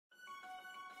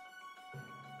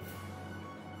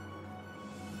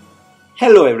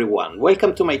Hello everyone,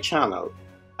 welcome to my channel.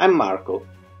 I'm Marco.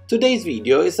 Today's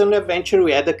video is an adventure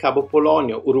we had at Cabo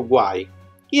Polonio, Uruguay.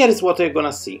 Here is what you're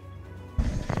gonna see.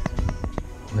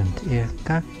 Und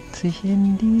kackt sich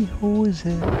in die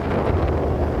Hose.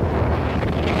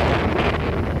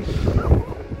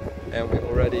 And we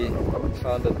already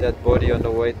found a dead body on the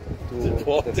way to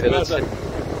the village.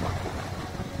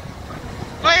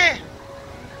 Wait!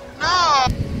 No!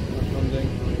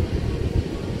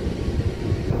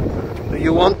 Do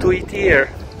you want to eat here?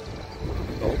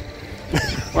 No.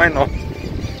 Why not?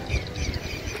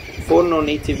 For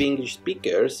non-native English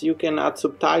speakers, you can add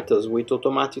subtitles with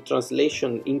automatic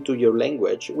translation into your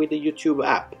language with the YouTube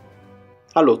App.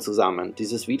 Hallo zusammen,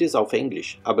 dieses Video ist auf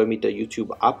Englisch, aber mit der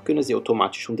YouTube App können Sie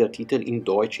automatisch Untertitel in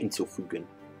Deutsch hinzufügen.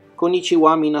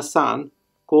 Konnichiwa minasan,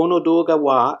 kono doga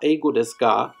wa eigo desu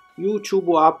ga,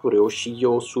 YouTube Appを使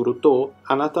用すると、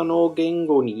あなたの言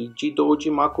語に自動字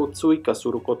幕を追加す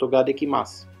ることができま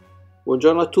す。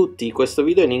Buongiorno a tutti, questo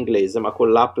video è in inglese ma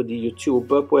con l'app di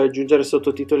YouTube puoi aggiungere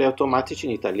sottotitoli automatici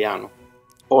in italiano.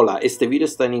 Hola, este video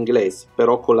está en inglés,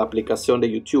 pero con la aplicación de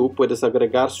YouTube puedes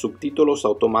agregar subtítulos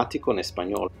automáticos en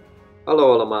español.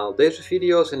 Hallo allemaal, deze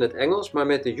video is in het Engels, maar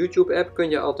met de YouTube app kun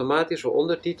je automatisch een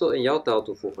ondertitel in jouw taal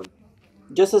toevoegen.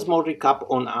 Just a small recap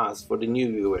on us for the new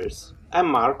viewers. I'm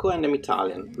Marco and I'm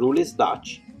Italian, Lul is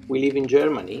Dutch, we live in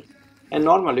Germany, and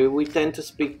normally we tend to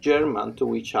speak German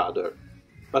to each other.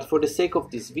 But for the sake of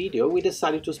this video, we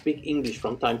decided to speak English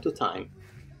from time to time.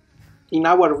 In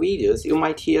our videos, you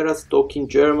might hear us talking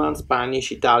German,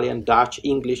 Spanish, Italian, Dutch,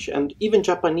 English, and even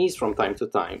Japanese from time to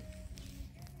time.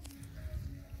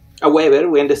 However,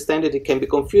 we understand that it can be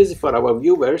confusing for our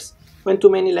viewers when too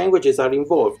many languages are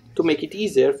involved. To make it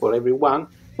easier for everyone,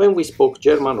 when we spoke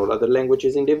German or other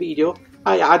languages in the video,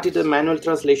 I added a manual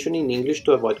translation in English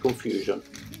to avoid confusion.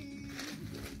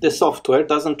 The software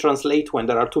doesn't translate when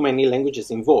there are too many languages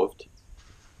involved.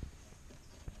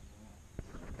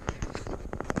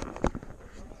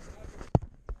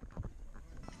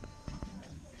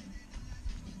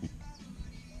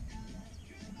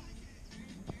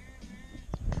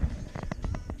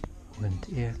 Und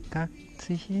kackt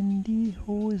sich in die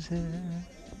Hose.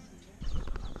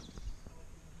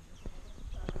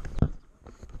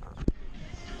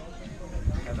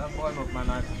 Ja, dann wollen wir mal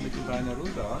einfach mit den Beinen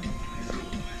runter.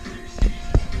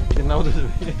 Genau das.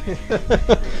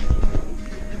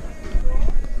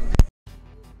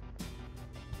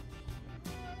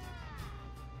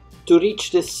 To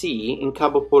reach the sea in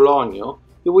Cabo Polonio,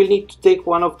 you will need to take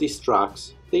one of these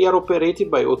trucks. They are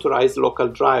operated by authorized local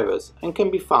drivers and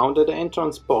can be found at the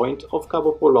entrance point of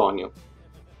Cabo Polonio.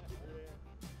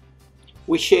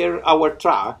 We share our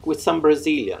truck with some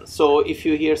Brazilians, so if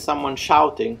you hear someone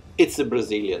shouting, it's the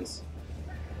Brazilians.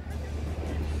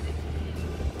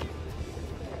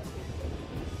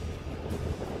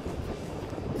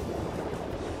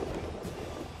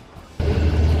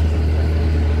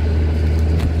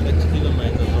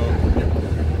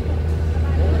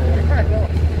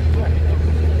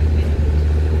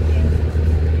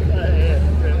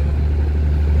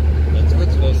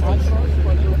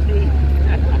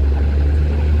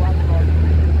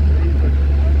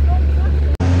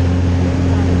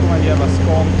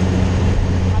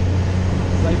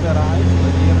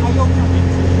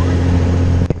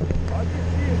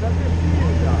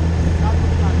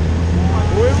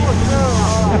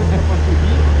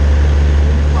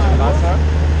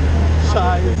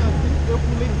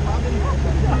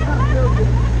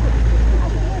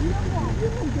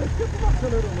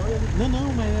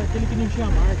 Não, mas é aquele que não tinha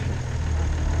marcha.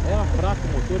 Era fraco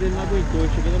o motor, ele não aguentou. Eu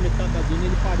cheguei na metade da linha,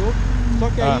 ele parou. Só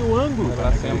que aí o ângulo,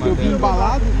 eu vim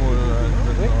embalado.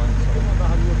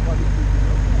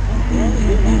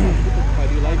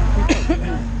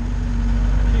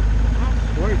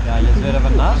 Ja, je is weer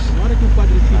even naast. Na hora que o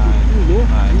quadriciclo pulou,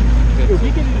 eu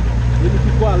vi que ele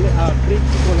ficou, a frente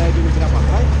ficou leve e ele virava pra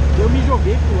trás. Eu me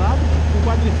joguei pro lado, o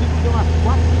quadriciclo deu umas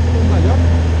 4 cambalhotas,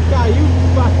 caiu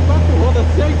com as 4 rodas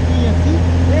certinhas assim.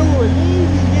 Eu olhei,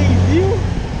 ninguém viu,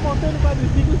 montei no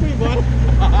quadriciclo e fui embora.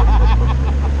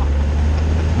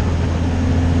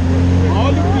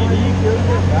 Olha o perigo, eu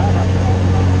jogava.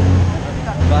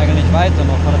 We waren niet weiter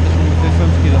nog, maar het is ongeveer 5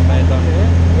 kilometer.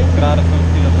 Gerade 5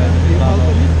 kilometer.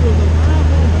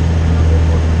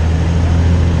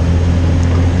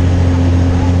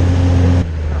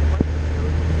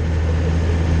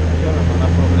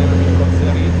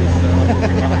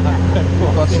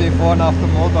 Dat zie je voor en af de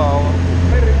motor houden.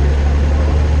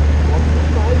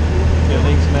 Hier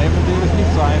links nemen die is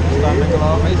niet zo einverstanden,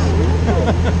 geloof ik.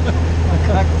 Dan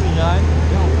krijgt hij rein.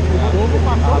 O povo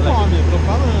passou fome, eu tô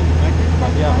falando. Não é que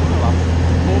Ja, passou fome, não.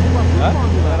 O povo passou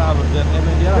fome. Ja, aber der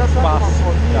nehmen ja Spaß.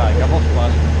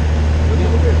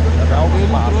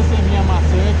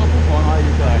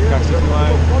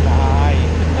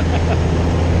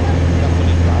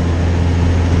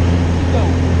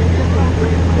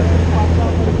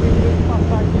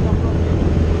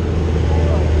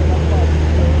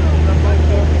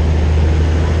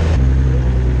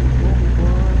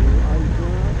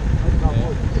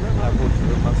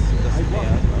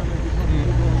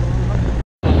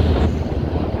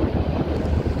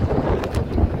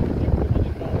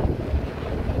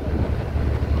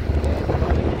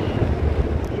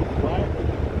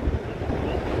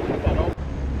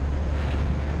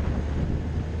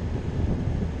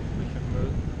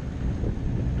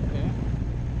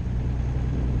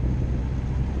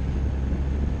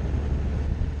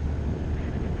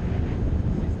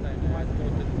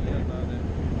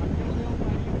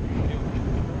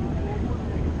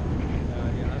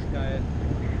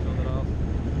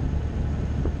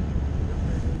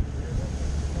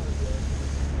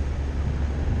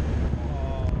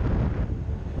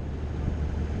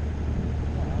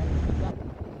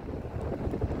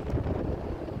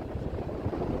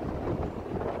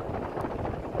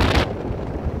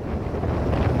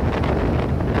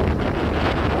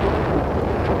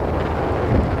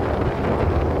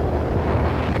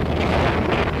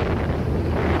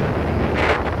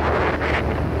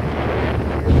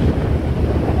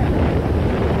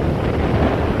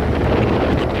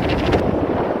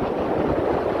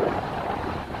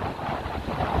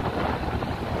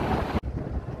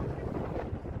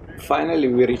 Finally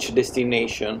we reached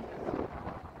destination.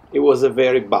 It was a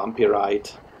very bumpy ride.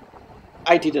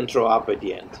 I didn't throw up at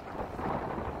the end.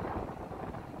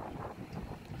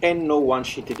 And no one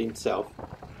shitted himself.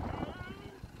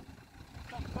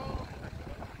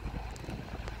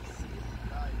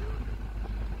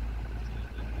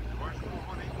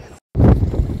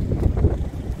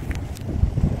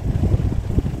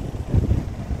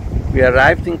 We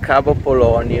arrived in Cabo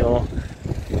Polonio.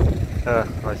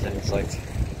 Wat je niet zegt.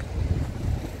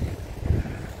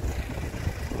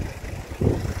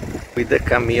 With the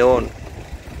camion.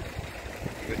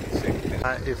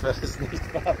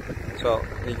 So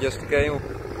we just came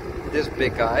this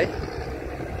big guy.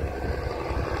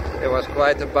 It was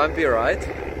quite a bumpy ride,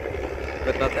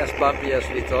 but not as bumpy as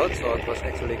we thought, so it was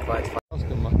actually quite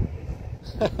fun.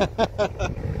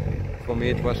 For me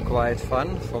it was quite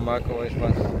fun, for Marco it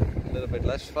was a little bit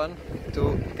less fun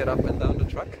to get up and down the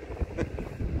truck.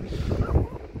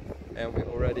 And we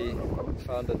already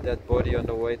found a dead body on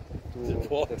the way to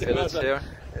the village here.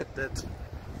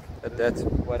 A dead,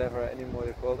 whatever animal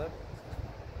you call them.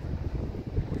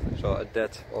 So a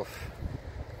dead of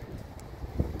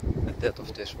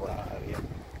this one.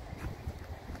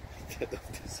 Dead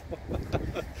of this one.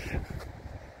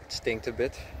 It stinks a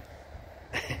bit.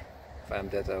 If I'm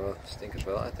dead I will stink as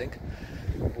well, I think.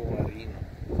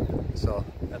 So,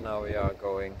 and now we are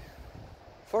going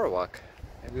for a walk.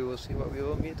 And we will see what we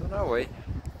will meet on our way.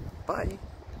 Bye!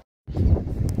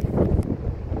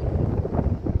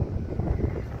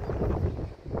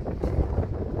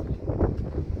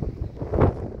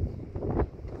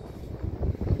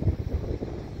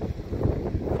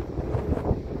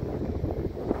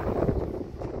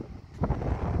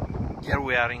 Here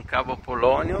we are in Cabo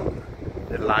Polonio,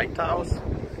 the lighthouse.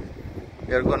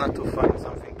 We are gonna to find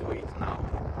something to eat now.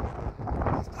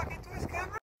 He's talking to his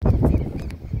camera.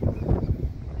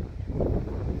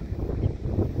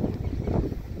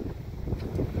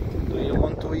 Do you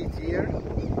want to eat here?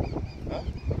 Huh?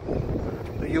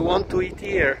 Do you want to eat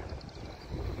here?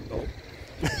 No.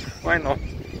 Why not?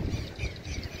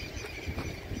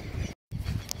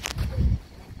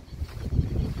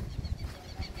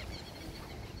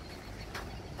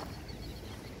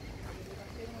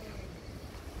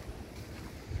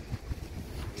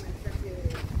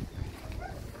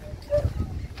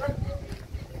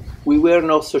 We were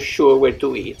not so sure where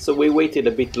to eat, so we waited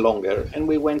a bit longer and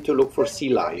we went to look for sea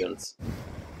lions.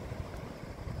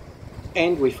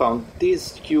 And we found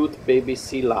this cute baby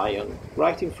sea lion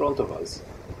right in front of us.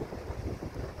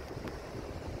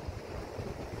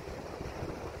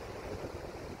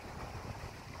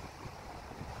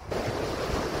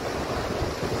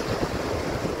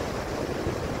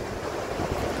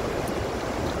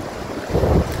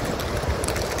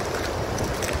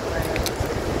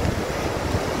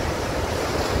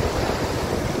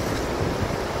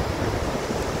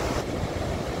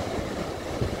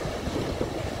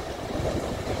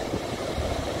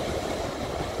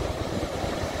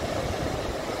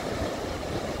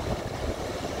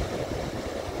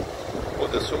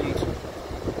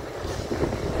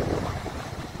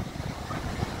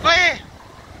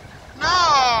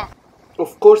 No!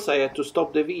 Of course I had to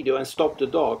stop the video and stop the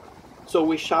dog, so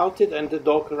we shouted and the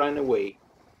dog ran away.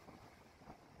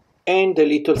 And the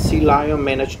little sea lion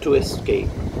managed to escape.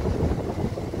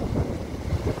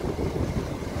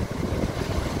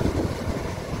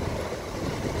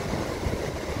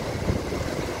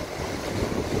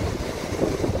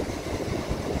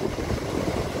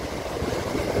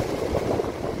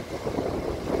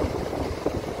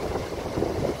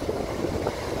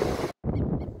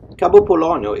 Cabo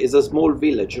Polonio is a small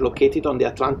village located on the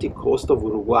Atlantic coast of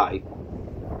Uruguay.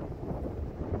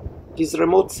 This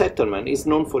remote settlement is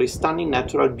known for its stunning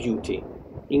natural beauty,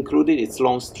 including its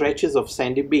long stretches of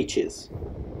sandy beaches,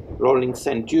 rolling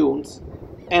sand dunes,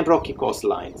 and rocky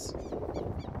coastlines.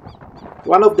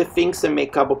 One of the things that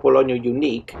make Cabo Polonio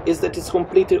unique is that it's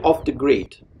completely off the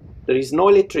grid. There is no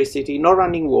electricity, no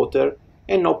running water,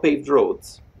 and no paved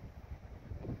roads.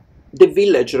 The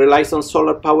village relies on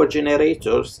solar power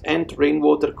generators and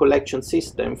rainwater collection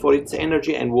system for its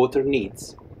energy and water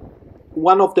needs.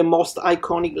 One of the most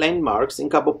iconic landmarks in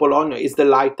Cabo Polonio is the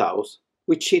lighthouse,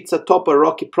 which sits atop a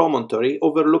rocky promontory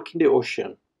overlooking the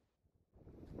ocean.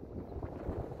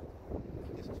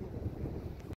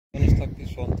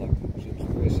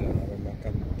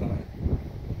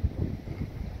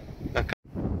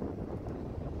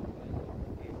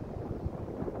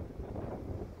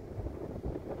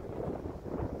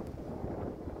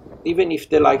 Even if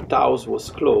the lighthouse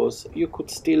was closed, you could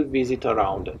still visit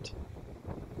around it.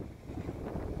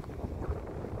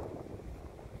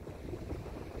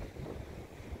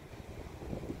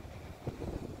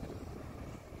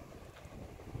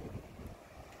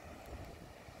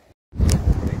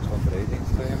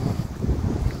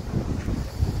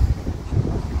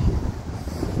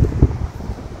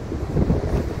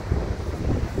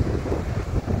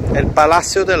 il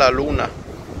Palacio della Luna.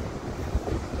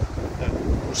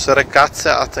 Unsere Katze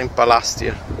hat ein Palast.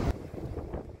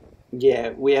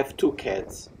 Yeah, we have two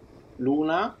cats.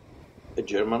 Luna, a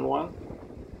German one,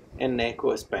 and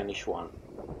Neko, a Spanish one.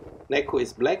 Neko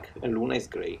is black and Luna is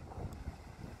grey.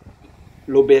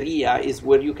 Loberia is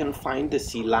where you can find the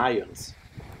sea lions.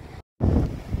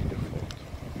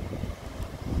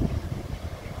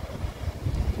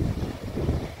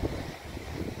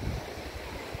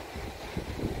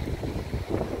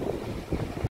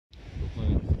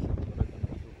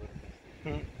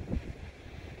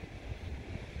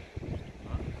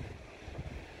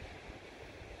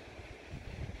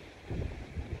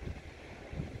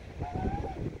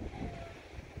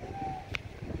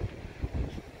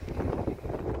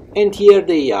 And here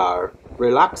they are,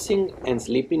 relaxing and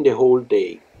sleeping the whole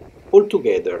day, all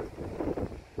together.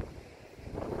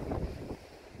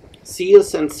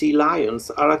 Seals and sea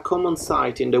lions are a common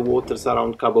sight in the waters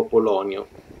around Cabo Polonio.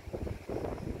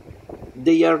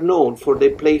 They are known for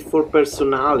their playful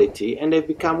personality and have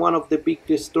become one of the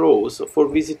biggest draws for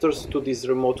visitors to this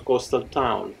remote coastal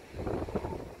town.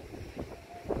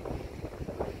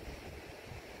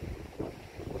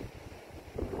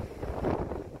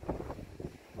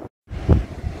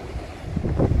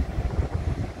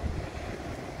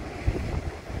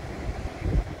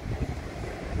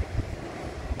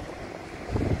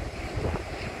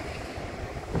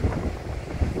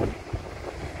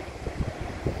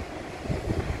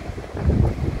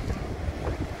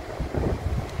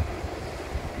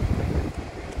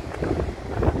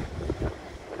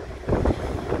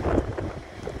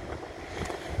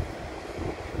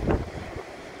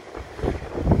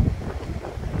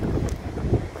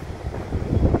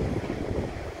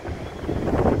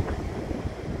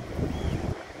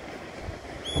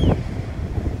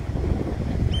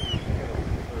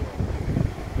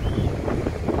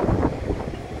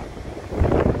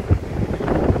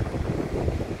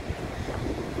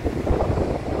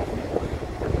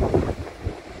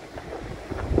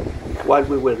 While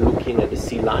we were looking at the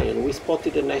sea lion, we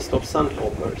spotted a nest of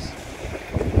sandhoppers.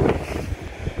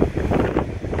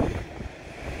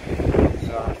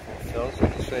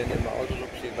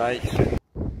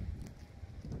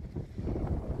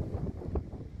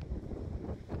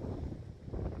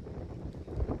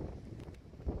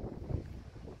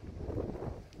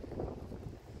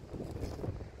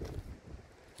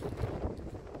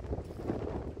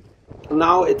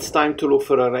 Now it's time to look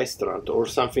for a restaurant or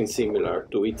something similar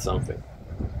to eat something.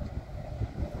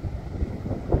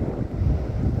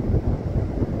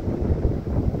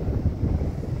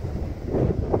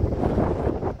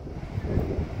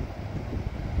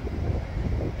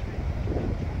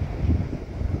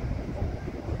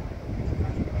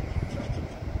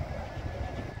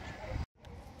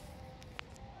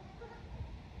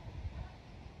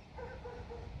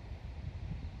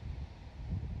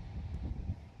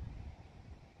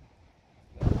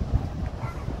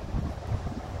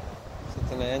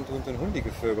 Eine Ente und einen Hund, die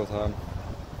gevögelt haben.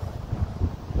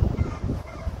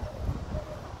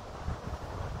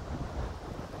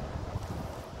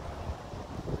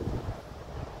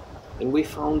 And we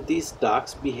found these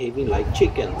ducks behaving like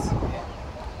chickens.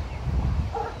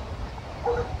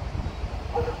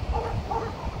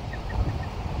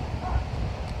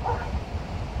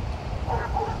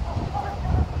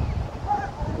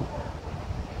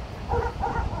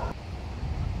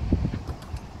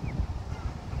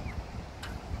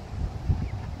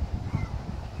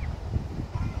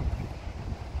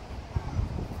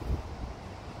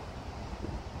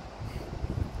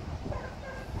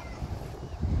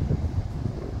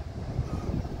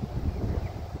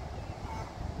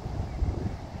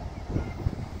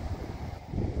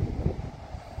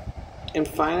 And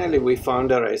finally we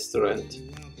found a restaurant.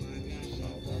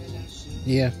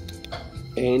 Yeah.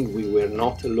 And we were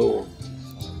not alone.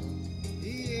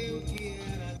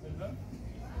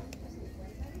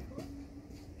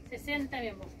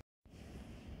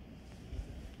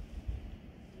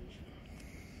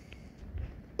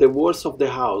 The walls of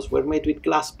the house were made with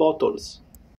glass bottles.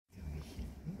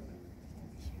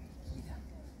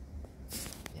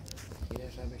 Jeder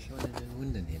schreibe schon in den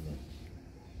Hunden hin.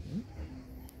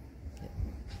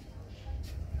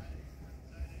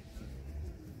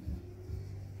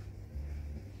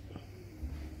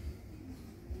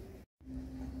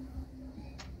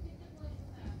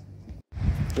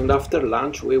 And after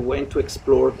lunch we went to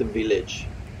explore the village.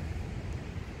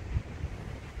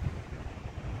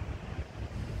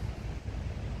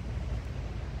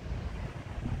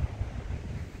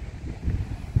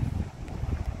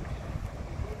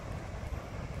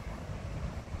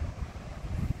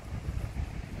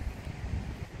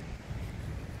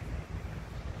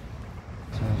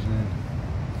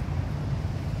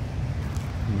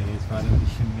 gerade ein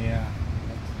bisschen mehr.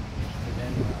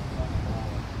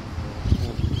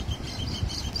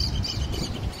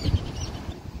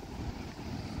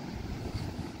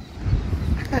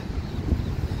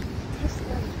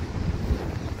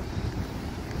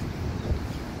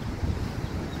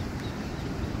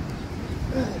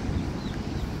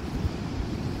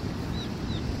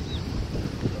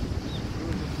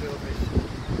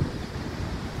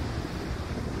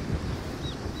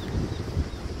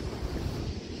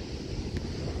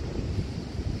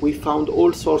 We found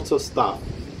all sorts of stuff,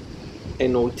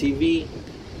 an old TV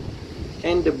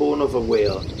and the bone of a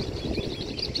whale.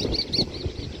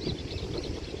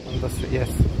 Und was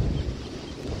zuerst?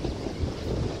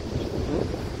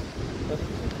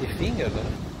 Die Finger da?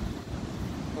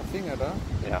 Die Finger da?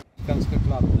 Ja. Ganz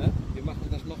geklappt, ne? Wir machen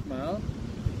das nochmal.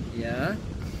 Ja.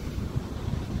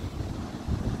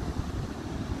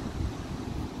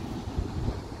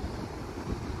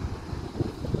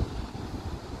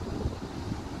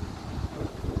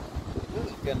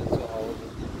 Ich kenne zu Hause.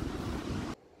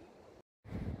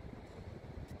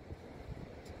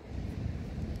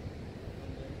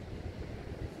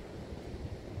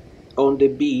 On the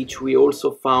beach we also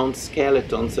found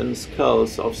skeletons and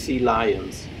skulls of sea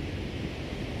lions.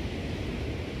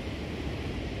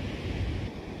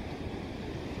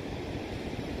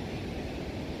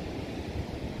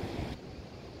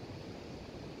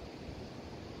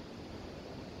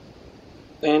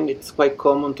 And it's quite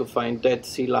common to find dead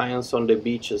sea lions on the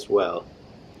beach as well.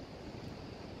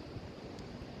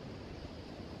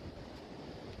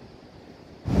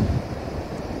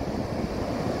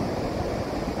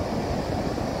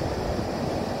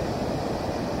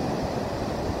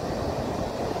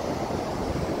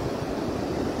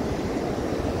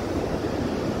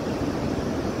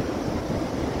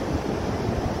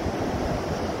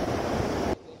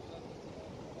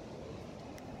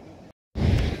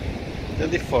 Stell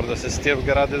dich vor, das ist dir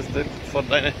gerade vor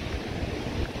deiner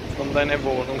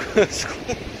Wohnung.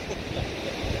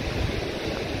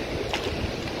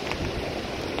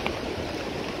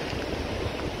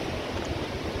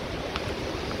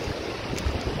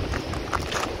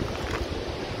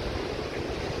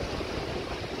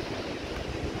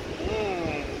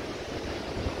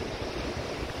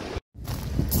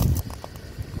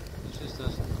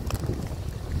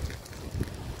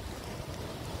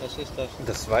 Was ist das?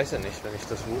 Das weiß er nicht, wenn ich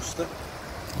das wusste.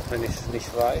 Wenn ich es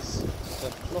nicht weiß.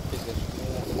 Das Knopf ist das.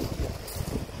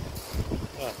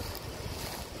 Ja.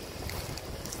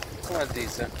 Guck mal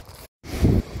diese.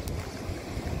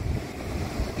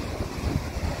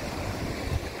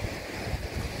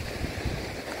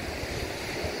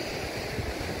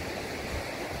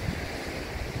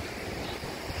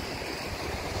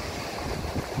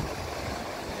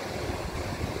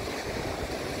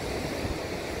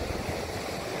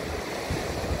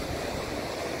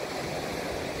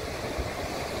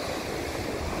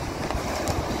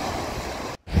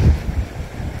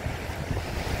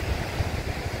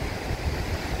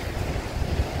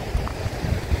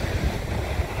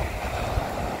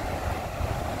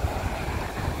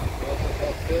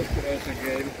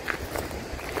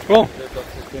 Oh. Wir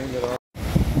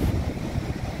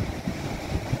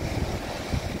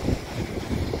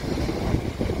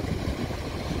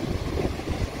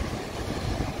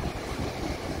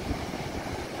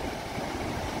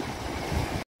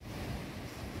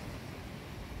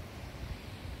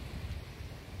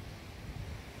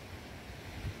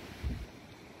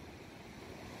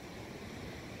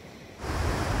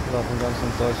laufen ganz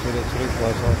enttäuscht wieder zurück,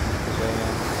 weil es auch nicht gesehen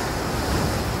haben.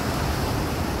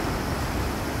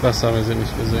 Was haben sie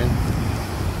nicht gesehen?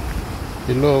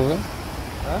 Die Löwe?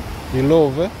 Die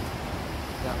Löwe?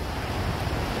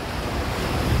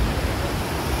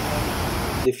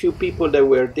 The few people that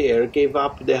were there gave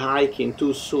up the hiking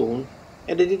too soon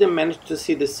and they didn't manage to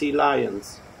see the sea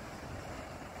lions.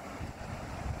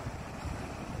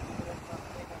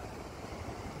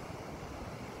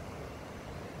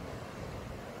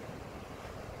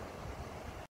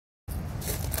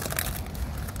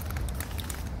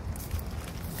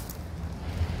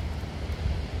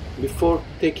 Before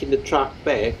taking the truck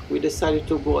back, we decided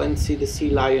to go and see the sea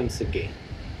lions again.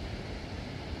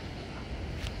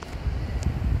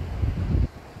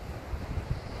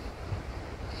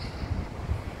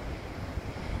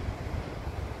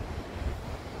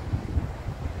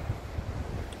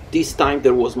 This time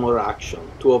there was more action.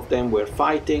 Two of them were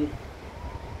fighting.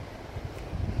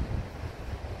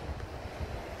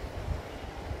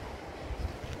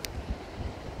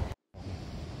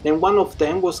 And one of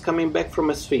them was coming back from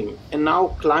a swim and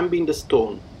now climbing the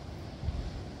stone.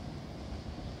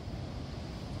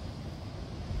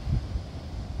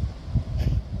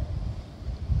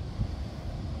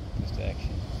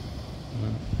 direction.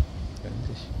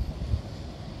 Könnte ich.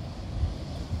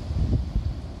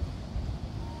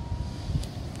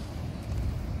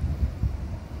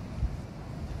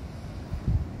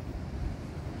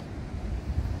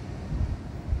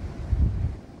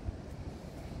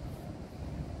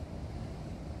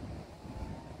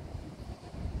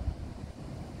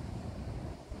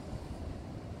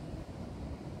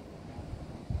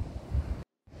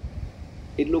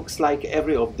 It looks like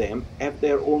every of them have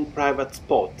their own private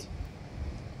spot.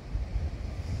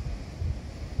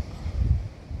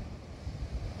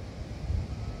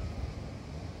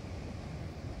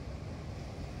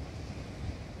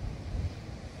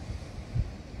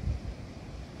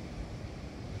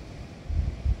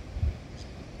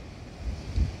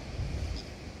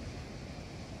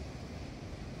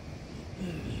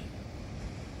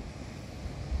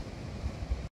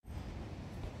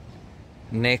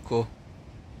 Neko.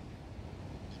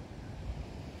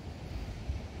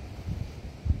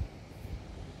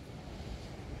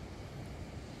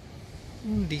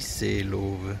 Die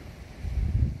Seelove.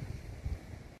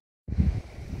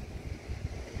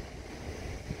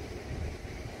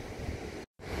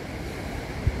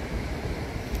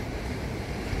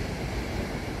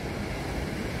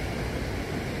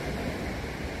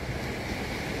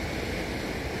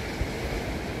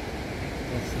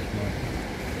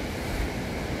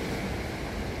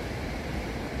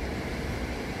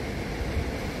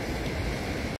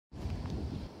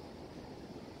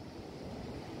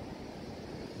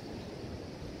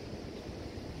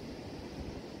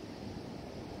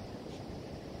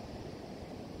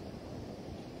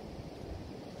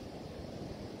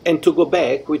 And to go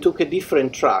back, we took a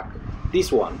different track,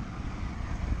 this one.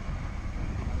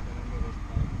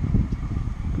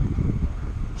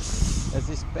 Es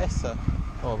ist besser.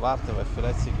 Oh, warte, weil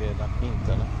vielleicht sie geht nach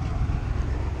hinten. Ne?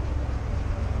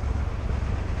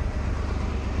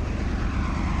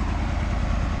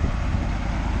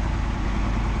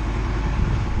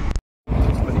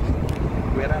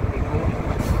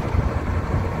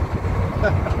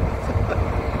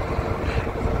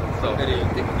 So, where do you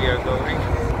think we are going?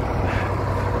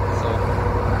 So,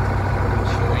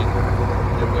 showing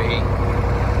the way.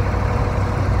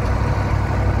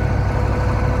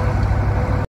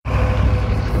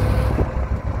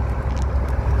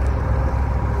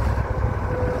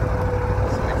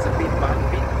 So it's a bit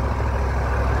bumpy.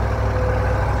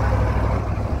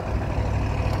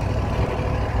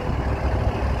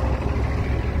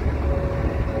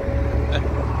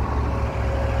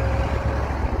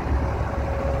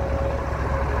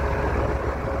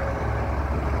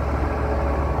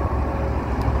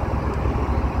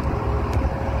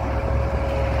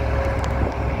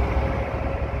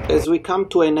 As we come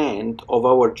to an end of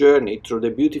our journey through the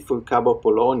beautiful Cabo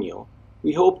Polonio,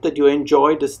 we hope that you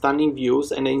enjoyed the stunning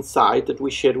views and insight that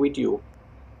we shared with you.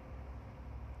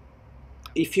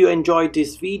 If you enjoyed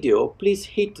this video, please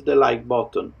hit the like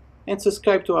button and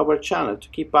subscribe to our channel to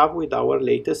keep up with our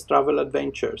latest travel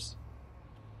adventures.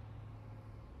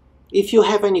 If you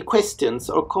have any questions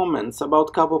or comments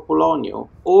about Cabo Polonio,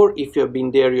 or if you have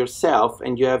been there yourself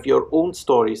and you have your own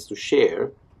stories to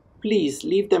share, please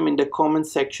leave them in the comment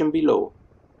section below.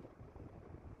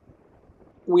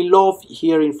 We love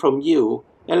hearing from you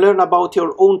and learn about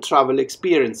your own travel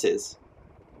experiences.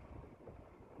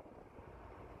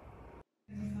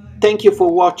 Thank you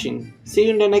for watching. See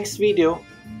you in the next video.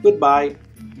 Goodbye.